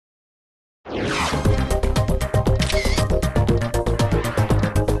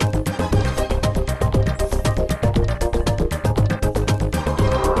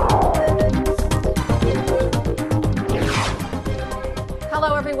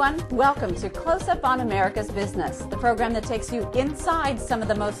everyone. Welcome to Close Up on America's Business, the program that takes you inside some of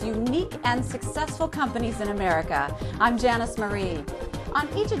the most unique and successful companies in America. I'm Janice Marie. On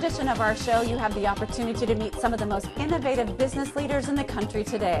each edition of our show, you have the opportunity to meet some of the most innovative business leaders in the country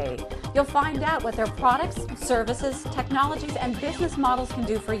today. You'll find out what their products, services, technologies, and business models can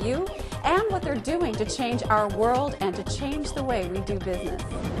do for you, and what they're doing to change our world and to change the way we do business.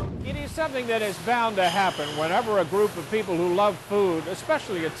 It is something that is bound to happen whenever a group of people who love food,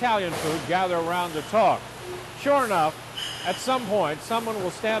 especially Italian food, gather around to talk. Sure enough, at some point, someone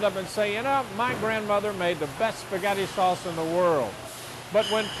will stand up and say, you know, my grandmother made the best spaghetti sauce in the world. But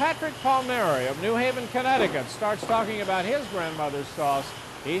when Patrick Palmieri of New Haven, Connecticut starts talking about his grandmother's sauce,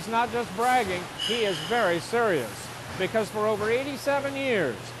 he's not just bragging, he is very serious. Because for over 87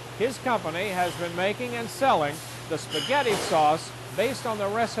 years, his company has been making and selling the spaghetti sauce based on the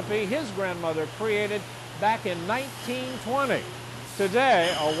recipe his grandmother created back in 1920.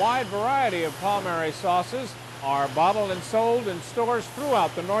 Today, a wide variety of Palmieri sauces are bottled and sold in stores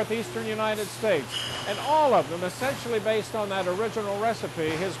throughout the northeastern United States, and all of them essentially based on that original recipe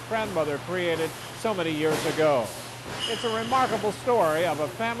his grandmother created so many years ago. It's a remarkable story of a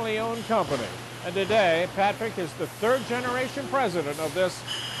family-owned company, and today Patrick is the third-generation president of this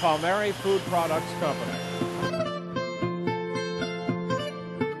Palmieri Food Products company.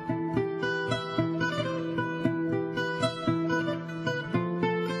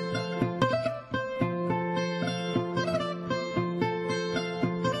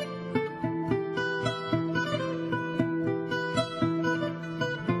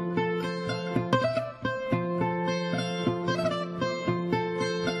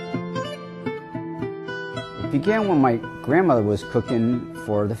 It began when my grandmother was cooking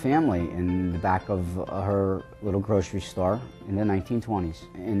for the family in the back of her little grocery store in the 1920s.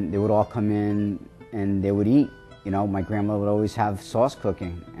 And they would all come in and they would eat. You know, my grandmother would always have sauce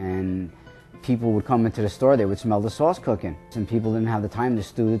cooking, and people would come into the store, they would smell the sauce cooking. Some people didn't have the time to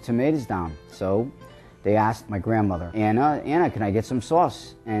stew the tomatoes down. So they asked my grandmother, Anna, can I get some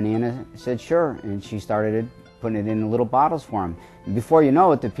sauce? And Anna said, sure. And she started putting it in little bottles for them. And before you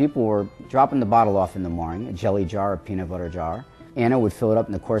know it, the people were dropping the bottle off in the morning, a jelly jar, a peanut butter jar. Anna would fill it up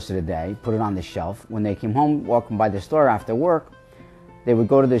in the course of the day, put it on the shelf. When they came home, walking by the store after work, they would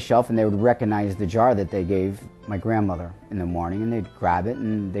go to the shelf and they would recognize the jar that they gave my grandmother in the morning, and they'd grab it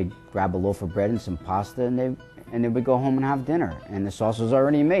and they'd grab a loaf of bread and some pasta, and they would go home and have dinner, and the sauce was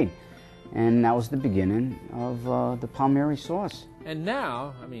already made. And that was the beginning of the Palmieri sauce. And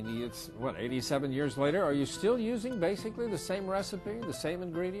now, I mean, it's, what, 87 years later, are you still using basically the same recipe, the same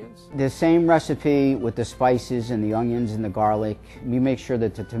ingredients? The same recipe with the spices and the onions and the garlic. We make sure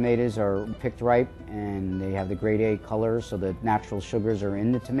that the tomatoes are picked ripe and they have the grade A color, so the natural sugars are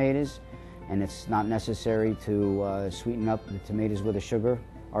in the tomatoes, and it's not necessary to sweeten up the tomatoes with a sugar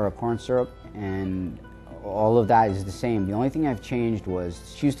or a corn syrup, and all of that is the same. The only thing I've changed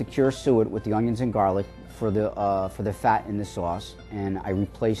was she used to cure suet with the onions and garlic for the fat in the sauce, and I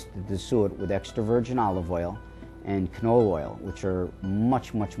replaced the suet with extra virgin olive oil and canola oil, which are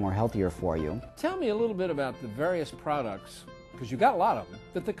much, much more healthier for you. Tell me a little bit about the various products, because you've got a lot of them,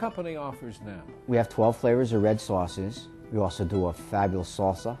 that the company offers now. We have 12 flavors of red sauces. We also do a fabulous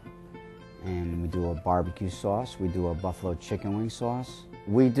salsa, and we do a barbecue sauce. We do a buffalo chicken wing sauce.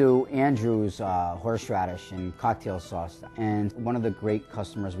 We do Andrew's horseradish and cocktail sauce. And one of the great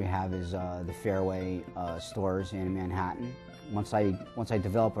customers we have is the Fairway stores in Manhattan. Once I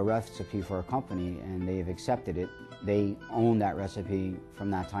develop a recipe for a company and they've accepted it, they own that recipe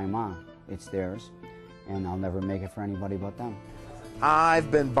from that time on. It's theirs, and I'll never make it for anybody but them. I've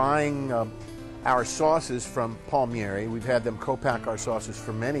been buying our sauces from Palmieri. We've had them co-pack our sauces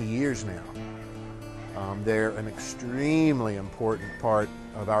for many years now. They're an extremely important part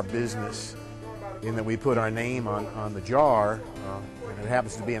of our business in that we put our name on the jar, and it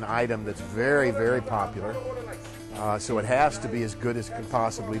happens to be an item that's very, very popular, so it has to be as good as it can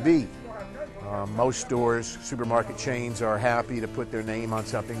possibly be. Most stores, supermarket chains are happy to put their name on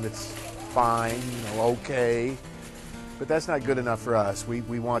something that's fine, you know, okay, but that's not good enough for us.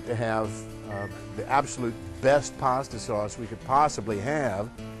 We want to have the absolute best pasta sauce we could possibly have,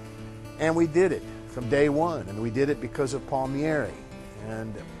 and we did it from day one, and we did it because of Palmieri.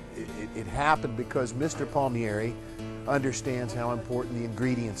 And it happened because Mr. Palmieri understands how important the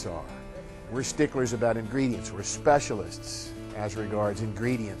ingredients are. We're sticklers about ingredients. We're specialists as regards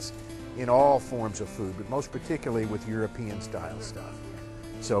ingredients in all forms of food, but most particularly with European style stuff.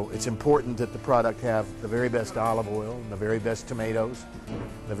 So it's important that the product have the very best olive oil and the very best tomatoes,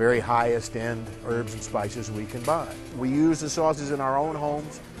 the very highest end herbs and spices we can buy. We use the sauces in our own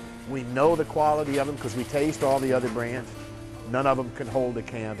homes. We know the quality of them because we taste all the other brands. none of them can hold a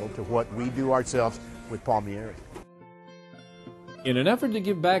candle to what we do ourselves with Palmieri. In an effort to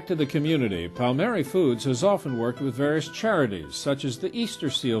give back to the community, Palmieri Foods has often worked with various charities, such as the Easter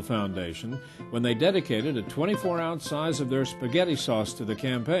Seal Foundation, when they dedicated a 24-ounce size of their spaghetti sauce to the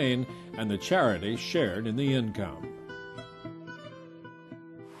campaign, and the charity shared in the income.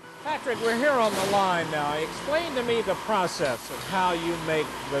 Patrick, we're here on the line now. Explain to me the process of how you make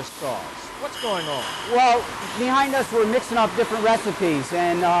this sauce. What's going on? Well, behind us we're mixing up different recipes,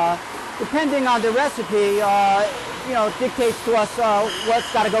 and depending on the recipe, dictates to us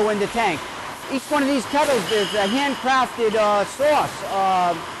what's got to go in the tank. Each one of these kettles is a handcrafted sauce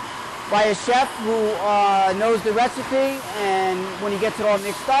by a chef who knows the recipe, and when he gets it all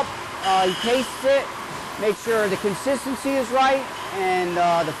mixed up, he tastes it, makes sure the consistency is right and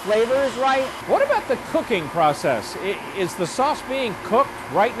the flavor is right. What about the cooking process? Is the sauce being cooked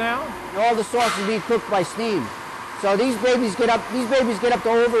right now? All the sauce is being cooked by steam. So these babies get up to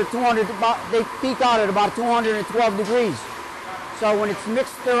over 200, they peak out at about 212 degrees. So when it's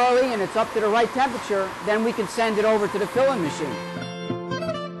mixed thoroughly and it's up to the right temperature, then we can send it over to the filling machine.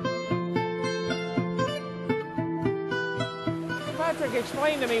 Patrick,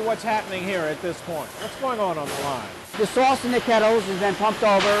 explain to me what's happening here at this point. What's going on the line? The sauce in the kettles has been pumped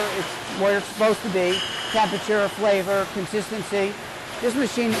over. It's where it's supposed to be. Temperature, flavor, consistency. This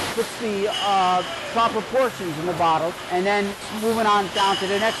machine puts the proper portions in the bottles, and then moving on down to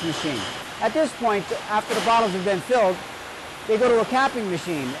the next machine. At this point, after the bottles have been filled, they go to a capping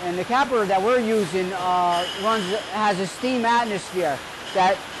machine, and the capper that we're using has a steam atmosphere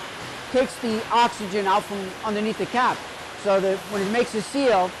that takes the oxygen out from underneath the cap, so that when it makes a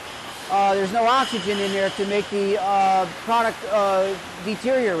seal, there's no oxygen in there to make the product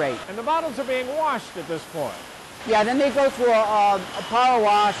deteriorate. And the bottles are being washed at this point. Yeah, then they go through a power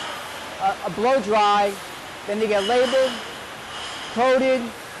wash, a blow dry, then they get labeled, coated,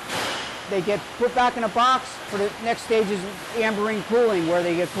 they get put back in a box. For the next stage is ambering cooling, where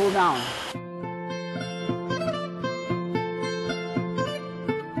they get cooled down.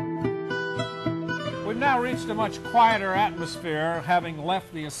 We've now reached a much quieter atmosphere, having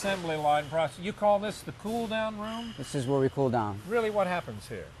left the assembly line process. You call this the cool down room? This is where we cool down. Really, what happens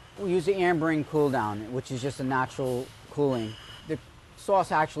here? We use the ambering cool down, which is just a natural cooling. The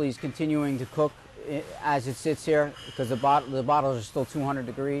sauce actually is continuing to cook as it sits here, because the bottles are still 200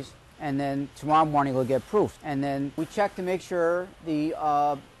 degrees. And then tomorrow morning it'll get proofed. And then we check to make sure the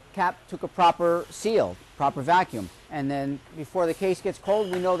cap took a proper seal, proper vacuum. And then before the case gets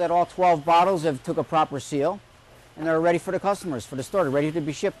cold, we know that all 12 bottles have took a proper seal, and they're ready for the customers, for the store, they're ready to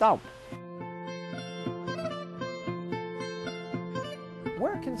be shipped out.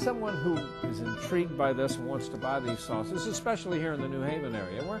 Where can someone who is intrigued by this and wants to buy these sauces, especially here in the New Haven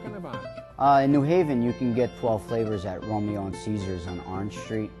area, where can they buy them? In New Haven, you can get 12 flavors at Romeo and Caesar's on Orange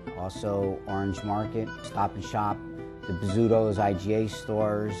Street, also Orange Market, Stop and Shop, the Bizzuto's IGA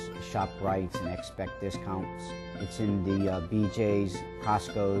stores, ShopRite's and Expect discounts. It's in the BJ's,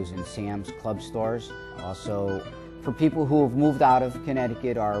 Costco's, and Sam's Club stores. Also, for people who have moved out of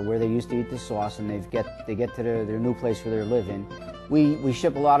Connecticut or where they used to eat the sauce and they get to their new place where they're living, we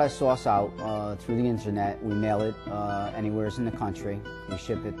ship a lot of sauce out through the internet. We mail it anywhere in the country. We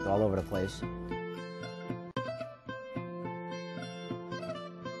ship it all over the place.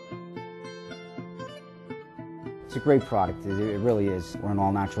 It's a great product, it really is. We're an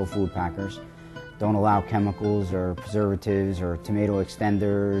all-natural food packers. Don't allow chemicals or preservatives or tomato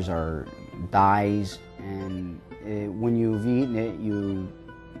extenders or dyes. And when you've eaten it,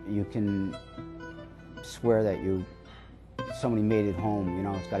 you can swear that somebody made it home. You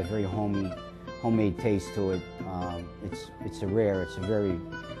know, it's got a very homemade taste to it. It's a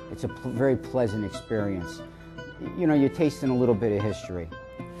very pleasant experience. You know, you're tasting a little bit of history.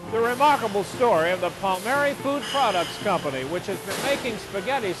 The remarkable story of the Palmieri Food Products Company, which has been making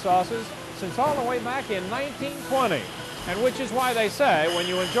spaghetti sauces since all the way back in 1920, and which is why they say when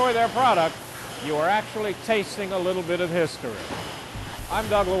you enjoy their product, you are actually tasting a little bit of history. I'm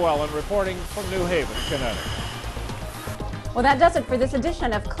Doug Llewellyn, reporting from New Haven, Connecticut. Well, that does it for this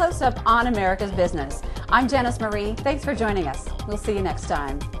edition of Close Up on America's Business. I'm Janice Marie. Thanks for joining us. We'll see you next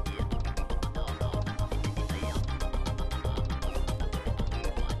time.